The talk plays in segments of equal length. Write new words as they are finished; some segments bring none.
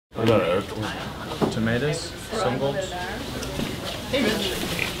What about tomatoes? Singles? What's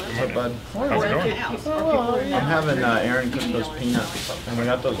up, bud? How's it going? I'm having Aaron cook those peanuts, and we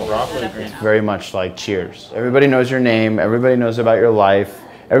got those broccoli greens. Very much like Cheers. Everybody knows your name. Everybody knows about your life.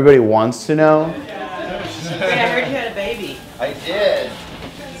 Everybody wants to know. I heard you had a baby. I did.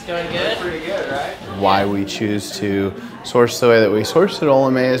 It's going good? Pretty good, right? Why we choose to source the way that we source at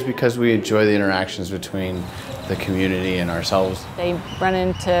Olamaie is because we enjoy the interactions between the community and ourselves. They run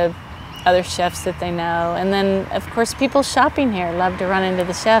into other chefs that they know, and then of course people shopping here love to run into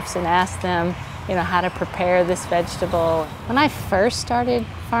the chefs and ask them, you know, how to prepare this vegetable. When I first started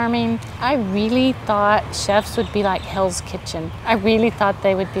farming, I really thought chefs would be like Hell's Kitchen. I really thought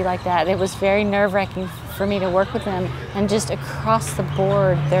they would be like that. It was very nerve-wracking for me to work with them, and just across the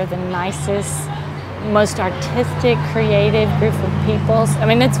board, they're the nicest, most artistic, creative group of people. I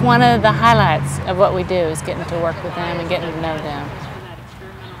mean, it's one of the highlights of what we do is getting to work with them and getting to know them.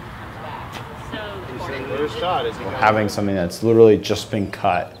 Having something that's literally just been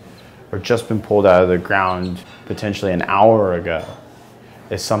cut or just been pulled out of the ground potentially an hour ago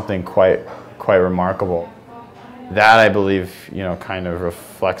is something quite remarkable. That, I believe, you know, kind of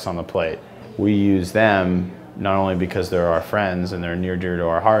reflects on the plate. We use them not only because they're our friends and they're near dear to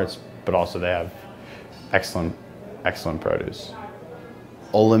our hearts, but also they have excellent produce.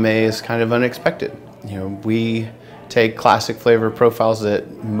 Olamaie is kind of unexpected. You know, we take classic flavor profiles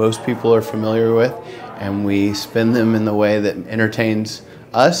that most people are familiar with, and we spin them in the way that entertains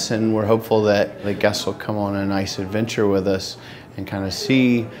us, and we're hopeful that the guests will come on a nice adventure with us and kind of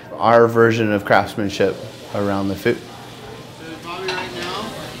see our version of craftsmanship around the food. So Bobby, right now,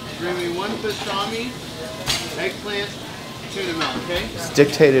 bring me one pastrami, eggplant, tuna melt, okay? It's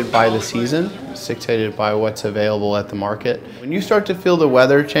dictated by the season. It's dictated by what's available at the market. When you start to feel the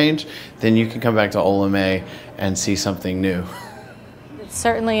weather change, then you can come back to Olamaie and see something new. It's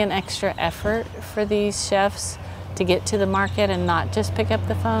certainly an extra effort for these chefs to get to the market and not just pick up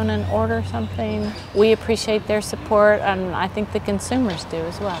the phone and order something. We appreciate their support, and I think the consumers do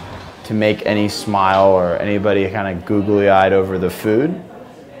as well. To make any smile or anybody kind of googly-eyed over the food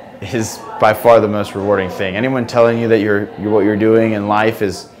is by far the most rewarding thing. Anyone telling you that what you're doing in life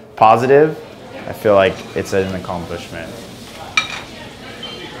is positive, I feel like it's an accomplishment.